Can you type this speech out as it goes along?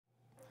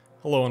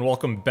Hello and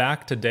welcome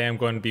back. Today I'm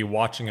going to be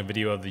watching a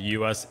video of the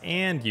US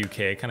and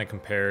UK, kind of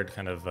compared,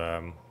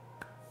 I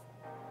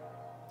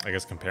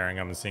guess comparing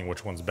them and seeing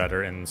which one's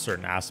better in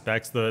certain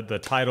aspects. The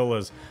title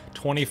is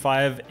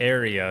 25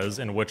 Areas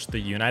in Which the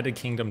United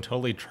Kingdom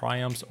Totally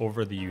Triumphs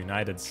Over the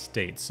United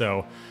States.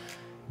 So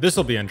this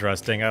will be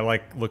interesting. I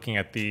like looking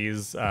at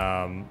these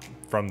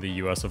from the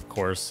US, of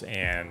course,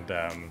 and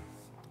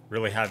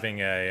really having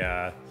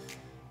a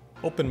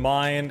open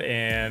mind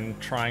and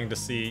trying to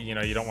see,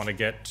 you don't want to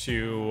get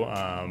too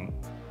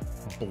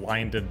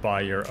blinded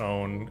by your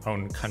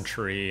own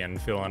country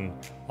and feeling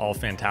all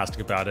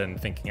fantastic about it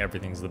and thinking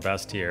everything's the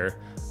best here.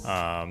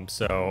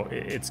 So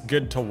it's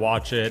good to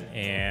watch it,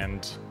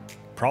 and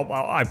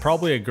I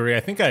probably agree. I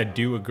think I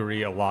do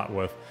agree a lot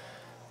with,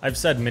 I've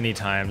said many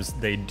times,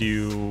 they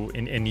do,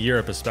 in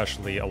Europe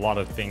especially, a lot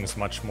of things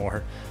much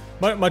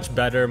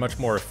better, much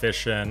more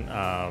efficient.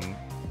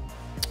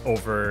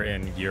 Over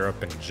in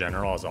Europe in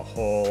general as a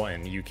whole,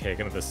 and UK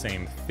kind of the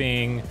same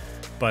thing.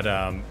 But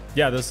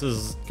yeah, this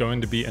is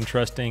going to be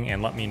interesting,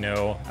 and let me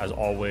know as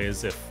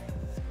always if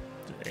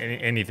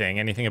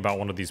anything about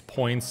one of these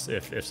points,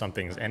 if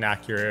something's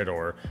inaccurate,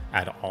 or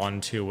add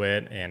on to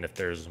it, and if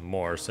there's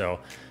more. So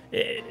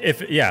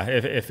if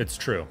it's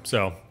true.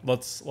 So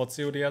let's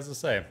see what he has to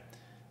say,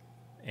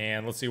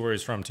 and let's see where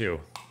he's from too.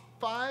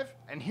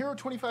 And here are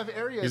 25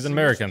 areas. He's an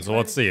American, so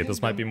let's see.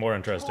 This might be more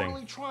interesting.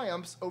 Totally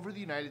triumphs over the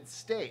United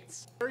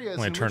States. Areas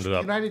when I turned it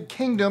up. The United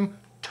Kingdom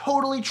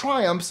totally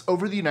triumphs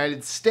over the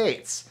United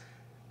States.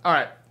 All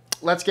right,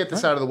 let's get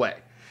this out of the way.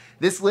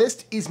 This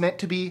list is meant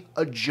to be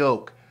a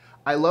joke.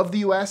 I love the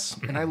US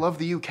and I love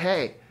the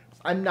UK.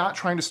 I'm not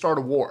trying to start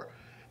a war.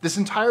 This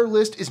entire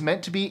list is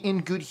meant to be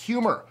in good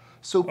humor.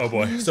 So please, oh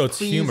boy, so it's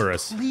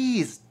humorous.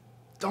 Please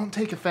don't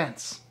take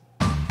offense.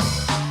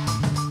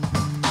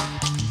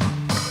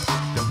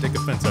 Take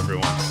offense,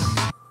 everyone.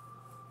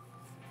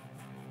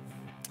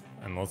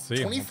 And let's see.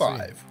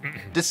 25.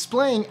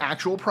 Displaying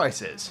actual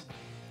prices.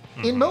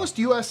 In most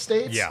US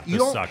states, you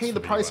don't pay the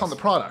price on the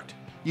product.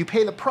 You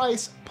pay the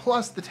price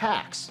plus the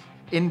tax.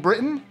 In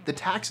Britain, the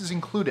tax is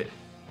included.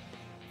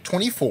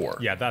 24.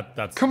 Yeah,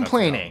 that's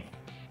complaining.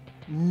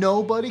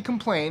 Nobody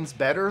complains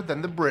better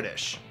than the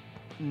British.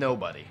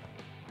 Nobody.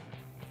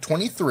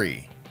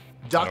 23.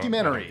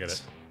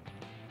 Documentaries.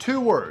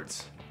 2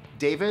 words.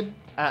 David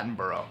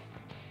Attenborough.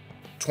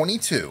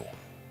 22.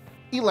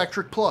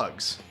 Electric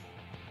plugs.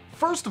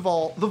 First of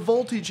all, the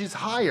voltage is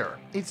higher.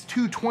 It's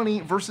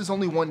 220 versus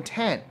only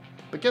 110.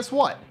 But guess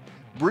what?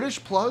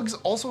 British plugs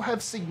also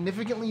have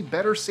significantly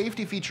better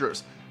safety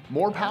features.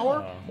 More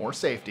power, more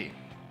safety.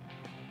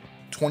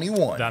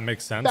 21. That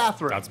makes sense.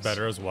 Bathrooms. That's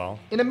better as well.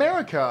 In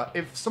America,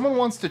 if someone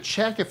wants to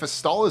check if a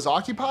stall is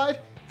occupied,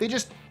 they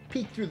just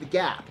peek through the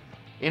gap.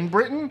 In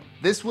Britain,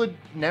 this would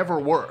never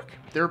work.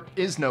 There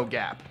is no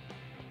gap.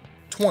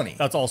 20.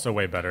 That's also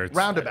way better.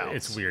 Roundabouts.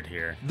 It's weird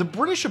here. The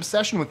British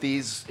obsession with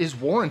these is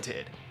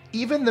warranted.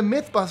 Even the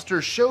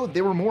Mythbusters showed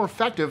they were more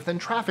effective than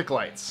traffic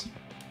lights.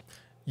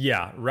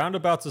 Yeah,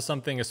 roundabouts is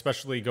something,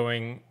 especially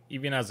going,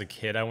 even as a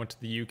kid, I went to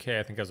the UK.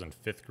 I think I was in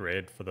 5th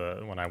grade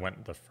when I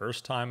went the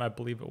first time, I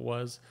believe it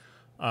was,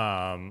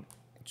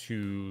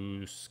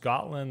 to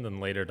Scotland, and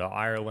later to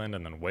Ireland,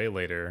 and then way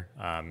later,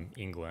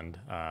 England.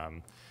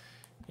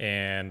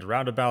 And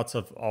roundabouts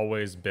have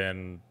always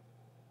been,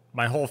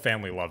 my whole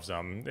family loves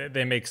them.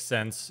 They make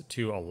sense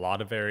to a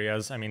lot of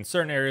areas. I mean,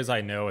 certain areas I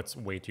know it's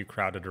way too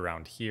crowded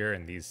around here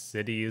in these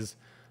cities.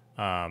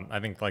 I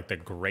think like the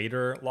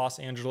greater Los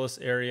Angeles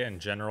area in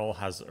general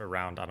has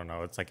around, I don't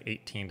know, it's like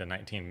 18 to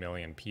 19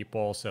 million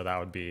people. So that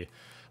would be,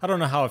 I don't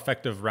know how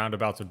effective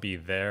roundabouts would be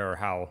there, or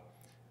how,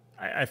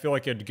 I feel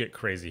like it'd get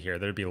crazy here.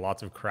 There'd be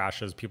lots of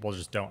crashes. People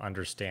just don't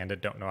understand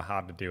it, don't know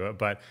how to do it.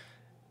 But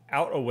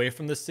out away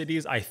from the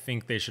cities, I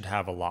think they should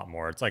have a lot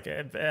more. It's like,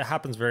 it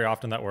happens very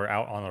often that we're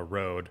out on a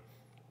road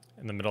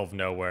in the middle of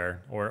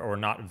nowhere, or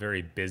not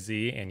very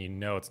busy, and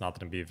it's not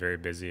going to be very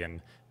busy in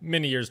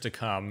many years to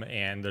come,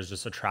 and there's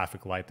just a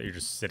traffic light that you're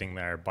just sitting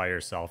there by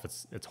yourself.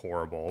 It's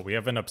horrible. We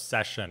have an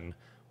obsession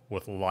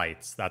with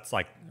lights. That's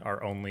like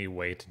our only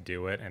way to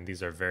do it, and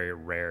these are very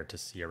rare to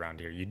see around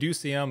here. You do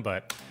see them,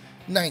 but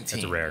 19.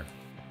 It's rare.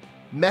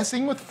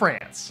 Messing with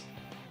France.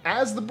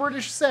 As the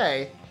British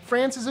say,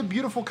 France is a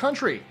beautiful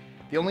country.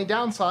 The only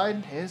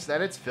downside is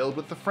that it's filled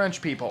with the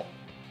French people.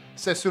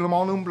 C'est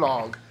seulement une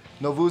blague.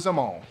 Nous vous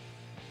aimons.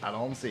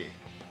 Allons-y.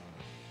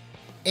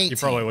 18. You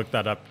probably looked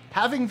that up.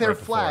 Having their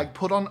flag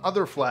put on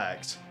other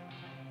flags.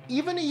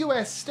 Even a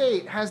US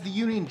state has the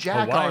Union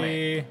Jack on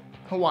it.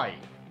 Hawaii.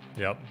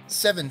 Yep.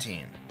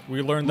 17.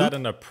 We learned that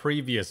in a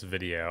previous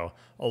video,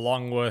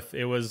 along with,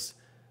 it was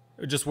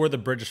just where the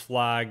British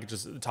flag,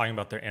 just talking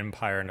about their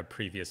empire in a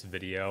previous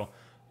video.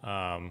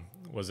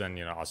 Was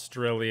in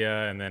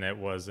Australia, and then it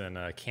was in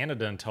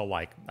Canada until,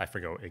 like, I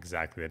forget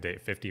exactly the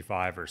date,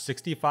 55 or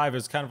 65. It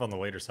was kind of on the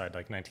later side,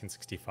 like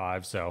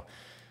 1965. So,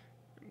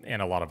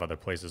 and a lot of other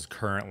places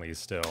currently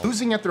still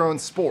losing at their own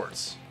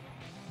sports.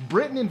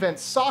 Britain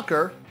invents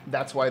soccer,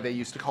 that's why they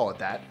used to call it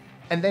that,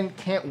 and then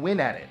can't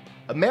win at it.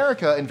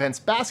 America invents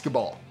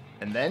basketball,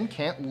 and then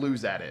can't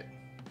lose at it.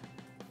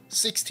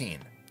 16.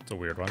 It's a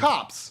weird one.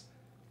 Cops.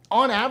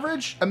 On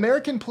average,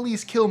 American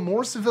police kill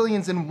more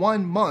civilians in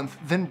 1 month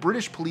than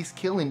British police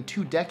kill in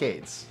 2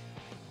 decades.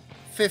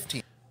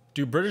 15.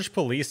 Do British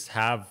police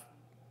have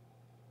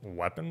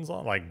weapons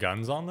on, like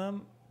guns on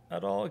them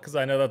at all? Because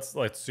I know that's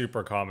like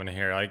super common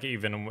here. Like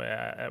even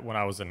when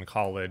I was in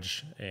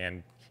college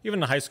and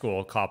even in high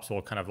school, cops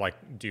will kind of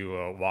like do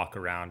a walk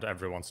around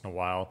every once in a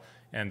while,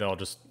 and they'll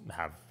just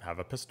have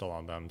a pistol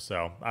on them.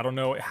 So I don't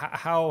know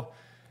how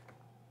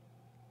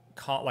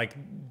like,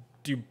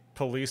 do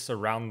police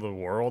around the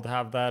world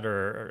have that,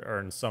 or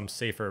in some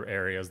safer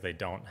areas they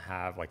don't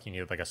have, like you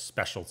need like a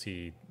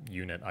specialty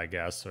unit, I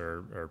guess,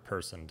 or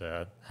person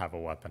to have a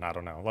weapon? I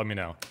don't know. Let me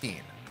know.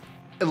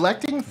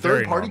 Electing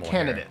third-party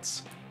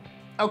candidates.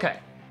 Okay,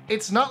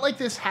 it's not like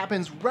this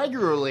happens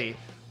regularly,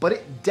 but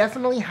it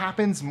definitely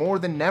happens more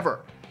than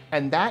never.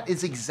 And that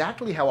is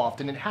exactly how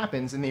often it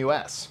happens in the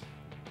US.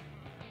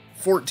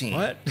 14.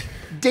 What?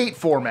 Date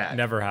format.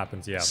 Never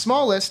happens, yeah.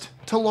 Smallest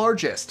to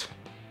largest.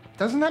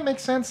 Doesn't that make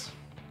sense?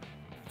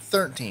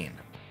 13.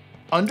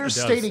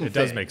 Understating it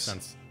does make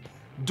sense.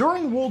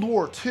 During World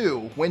War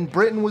II, when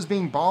Britain was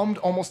being bombed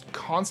almost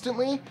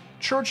constantly,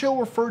 Churchill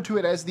referred to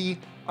it as the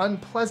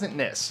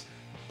unpleasantness.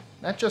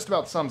 That just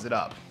about sums it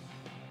up.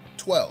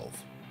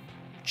 12.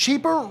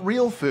 Cheaper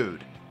real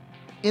food.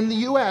 In the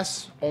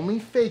US, only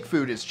fake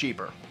food is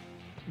cheaper.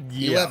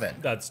 Yeah, 11.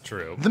 That's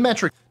true. The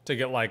metric To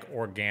get like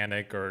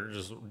organic or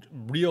just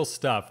real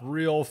stuff,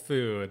 real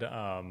food,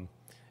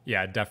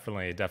 yeah,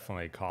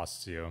 definitely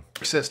costs you.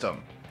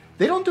 System.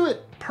 They don't do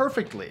it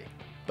perfectly,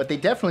 but they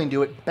definitely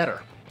do it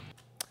better.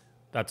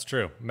 That's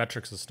true.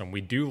 Metric system.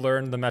 We do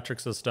learn the metric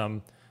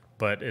system,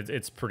 but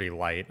it's pretty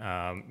light.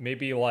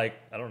 Maybe like,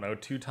 I don't know,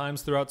 2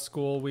 times throughout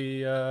school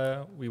we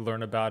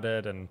learn about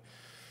it, and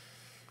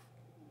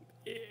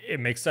it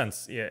makes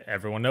sense. Yeah,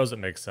 everyone knows it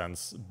makes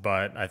sense,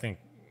 but I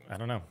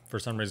don't know, for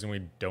some reason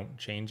we don't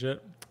change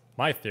it.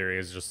 My theory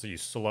is just that you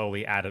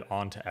slowly add it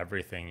onto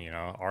everything, you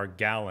know, our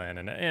gallon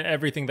and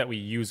everything that we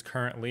use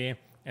currently,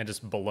 and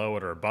just below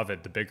it or above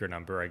it, the bigger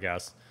number, I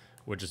guess,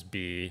 would just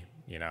be,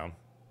 you know,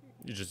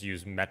 you just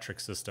use metric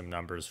system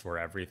numbers for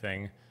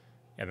everything,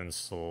 and then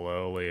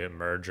slowly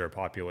merge our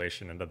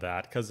population into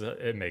that, because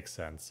it makes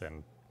sense.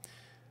 And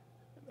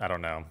I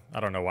don't know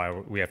why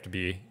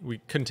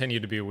we continue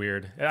to be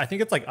weird. I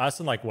think it's like us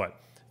and like what,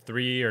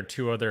 3 or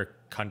 2 other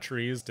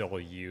countries still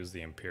use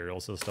the imperial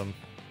system.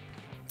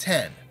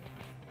 10.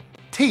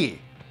 Tea.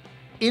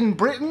 In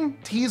Britain,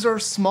 teas are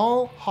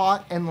small,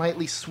 hot, and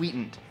lightly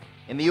sweetened.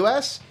 In the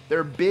US,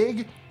 they're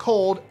big,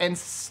 cold, and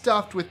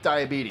stuffed with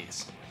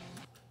diabetes.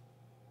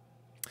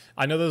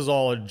 I know this is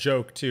all a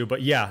joke too,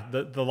 but yeah,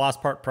 the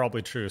last part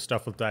probably true.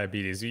 Stuff with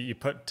diabetes. You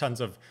put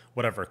tons of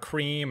whatever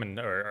cream and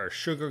or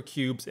sugar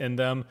cubes in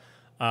them.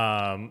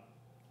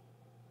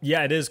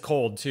 Yeah, it is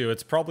cold too.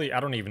 It's probably, I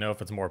don't even know if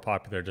it's more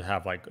popular to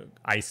have like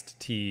iced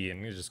tea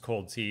and just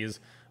cold teas.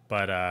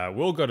 But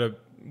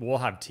we'll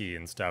have tea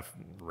and stuff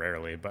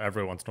rarely, but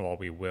every once in a while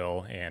we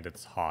will, and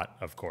it's hot,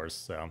 of course.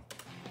 So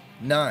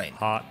 9.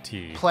 Hot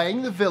tea.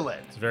 Playing the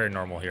villain. It's very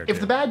normal here. If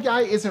the bad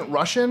guy isn't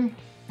Russian,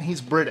 he's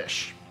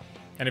British.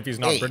 And if he's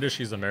not British,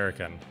 he's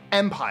American.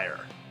 Empire.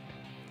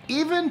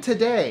 Even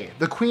today,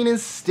 the Queen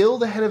is still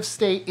the head of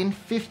state in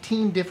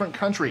 15 different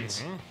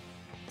countries.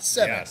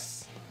 7.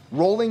 Yes.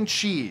 Rolling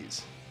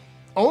cheese.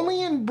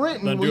 Only in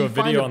Britain will you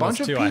find a bunch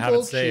of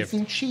people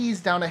chasing cheese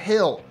down a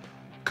hill.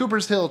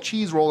 Cooper's Hill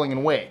cheese rolling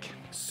in Wake.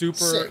 Super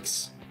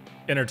 6.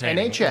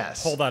 Entertaining.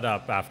 NHS. Pull that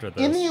up after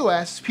this. In the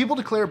US, people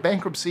declare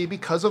bankruptcy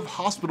because of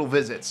hospital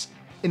visits.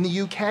 In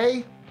the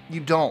UK,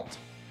 you don't.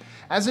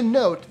 As a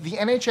note, the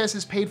NHS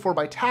is paid for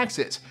by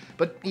taxes,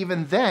 but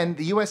even then,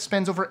 the US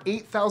spends over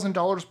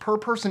 $8,000 per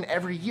person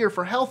every year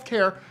for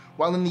healthcare,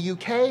 while in the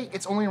UK,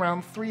 it's only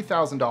around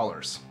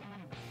 $3,000.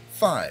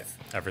 5.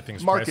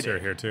 Everything's Marketing. pricier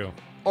here too.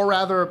 Or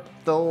rather,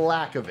 the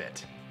lack of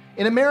it.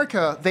 In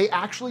America, they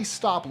actually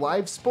stop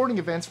live sporting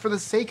events for the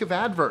sake of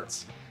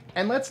adverts.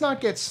 And let's not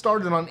get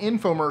started on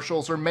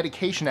infomercials or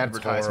medication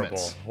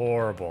advertisements.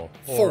 Horrible.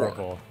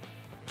 4.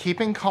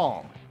 Keeping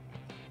calm.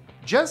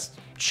 Just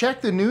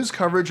check the news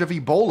coverage of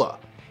Ebola.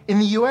 In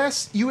the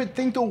US, you would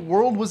think the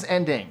world was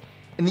ending.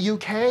 In the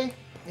UK,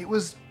 it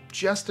was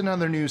just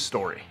another news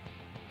story.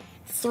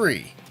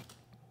 3.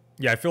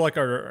 Yeah, I feel like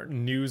our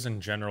news in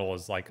general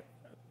is like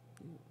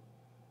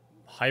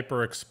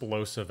hyper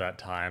explosive at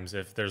times.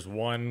 If there's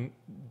one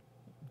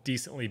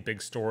decently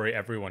big story,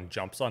 everyone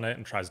jumps on it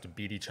and tries to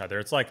beat each other.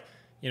 It's like,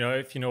 you know,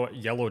 if you know what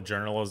yellow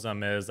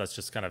journalism is, that's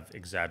just kind of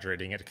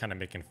exaggerating it, kind of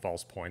making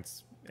false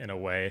points in a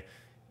way.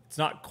 It's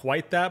not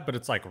quite that, but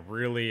it's like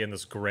really in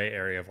this gray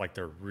area of like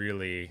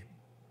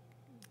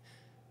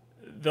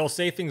they'll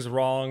say things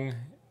wrong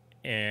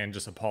and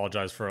just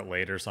apologize for it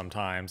later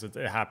sometimes. It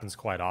happens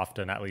quite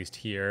often, at least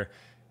here,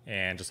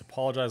 and just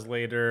apologize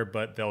later,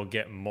 but they'll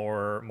get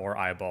more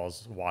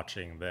eyeballs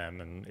watching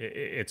them, and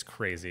it's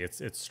crazy.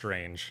 It's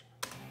strange.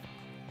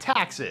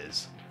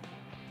 Taxes.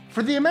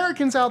 For the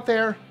Americans out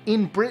there,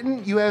 in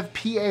Britain you have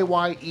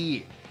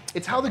PAYE.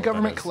 It's how the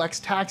government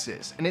collects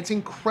taxes, and it's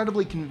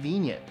incredibly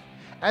convenient.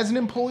 As an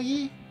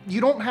employee,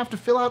 You don't have to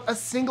fill out a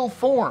single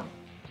form,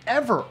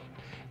 ever.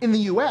 In the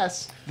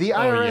US, the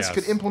IRS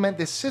could implement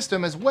this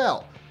system as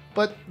well,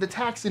 but the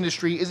tax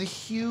industry is a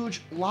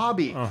huge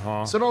lobby,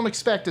 so don't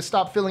expect to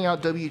stop filling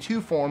out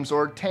W-2 forms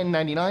or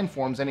 1099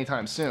 forms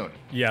anytime soon.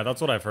 Yeah, that's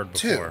what I've heard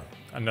before.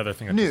 Another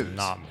thing that does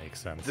not make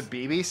sense. The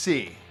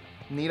BBC.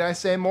 Need I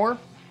say more?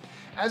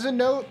 As a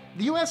note,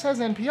 the US has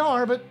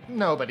NPR, but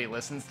nobody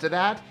listens to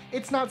that.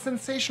 It's not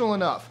sensational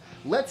enough.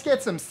 Let's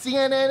get some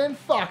CNN and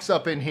Fox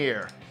up in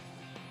here.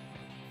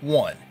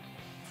 1.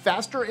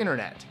 Faster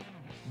internet.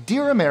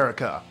 Dear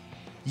America,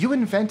 you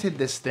invented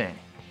this thing.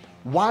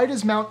 Why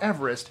does Mount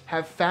Everest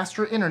have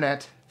faster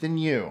internet than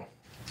you?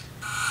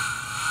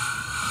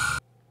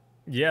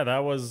 Yeah, that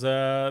was,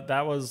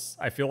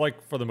 I feel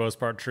like for the most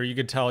part true. You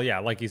could tell, yeah,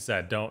 like you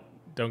said, don't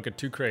get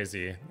too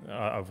crazy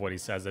of what he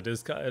says. It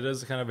is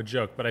kind of a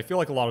joke, but I feel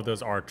like a lot of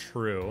those are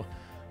true.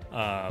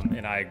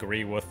 And I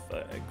agree with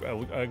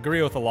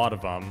a lot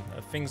of them.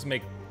 Things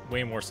make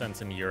way more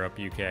sense in Europe,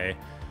 UK,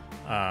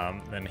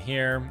 than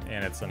here,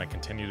 and it's gonna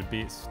continue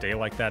to stay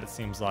like that. It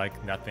seems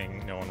like no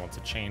one wants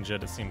to change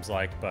it. It seems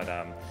like, but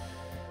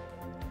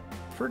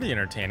pretty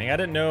entertaining. I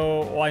didn't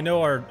know. Well, I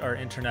know our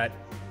internet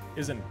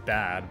isn't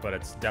bad, but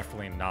it's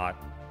definitely not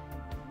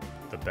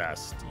the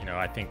best. You know,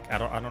 I think I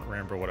don't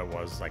remember what it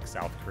was, like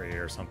South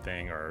Korea or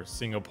something, or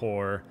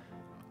Singapore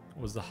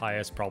was the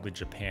highest, probably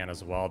Japan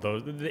as well. Though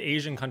the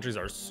Asian countries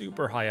are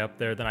super high up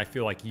there. Then I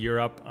feel like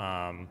Europe,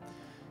 and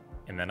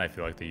then I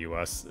feel like the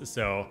US.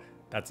 So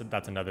that's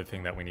another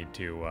thing that we need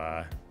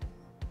to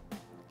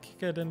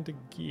kick it into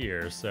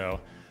gear. So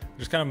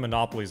just kind of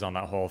monopolies on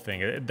that whole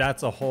thing.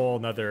 That's a whole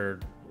nother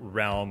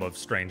realm of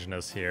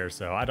strangeness here.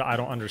 So I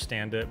don't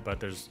understand it, but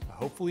there's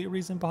hopefully a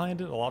reason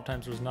behind it. A lot of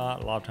times there's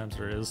not, a lot of times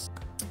there is.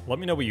 Let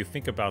me know what you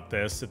think about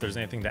this, if there's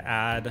anything to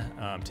add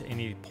to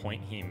any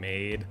point he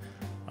made.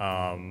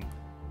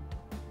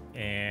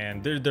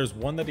 And there's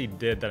one that he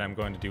did that I'm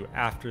going to do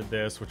after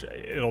this, which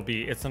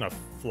it's gonna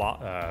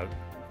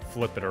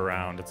flip it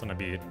around. It's gonna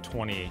be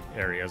 20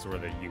 areas where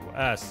the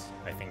US,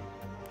 I think,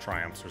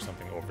 triumphs or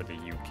something over the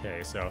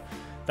UK. So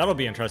that'll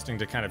be interesting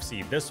to kind of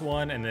see this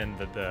one and then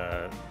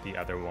the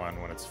other one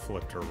when it's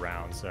flipped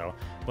around. So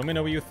let me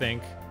know what you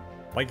think.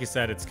 Like you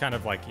said, it's kind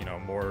of like, you know,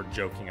 more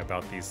joking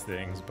about these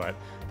things, but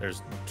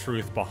there's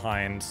truth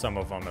behind some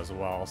of them as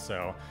well.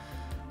 So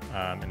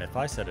and if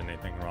I said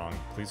anything wrong,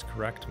 please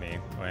correct me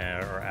or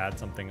add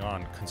something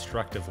on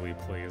constructively,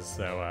 please.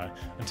 So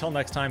until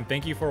next time,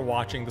 thank you for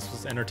watching. This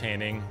was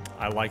entertaining.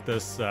 I like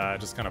this,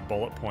 just kind of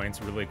bullet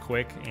points really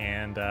quick,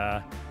 and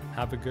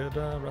have a good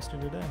rest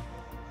of your day.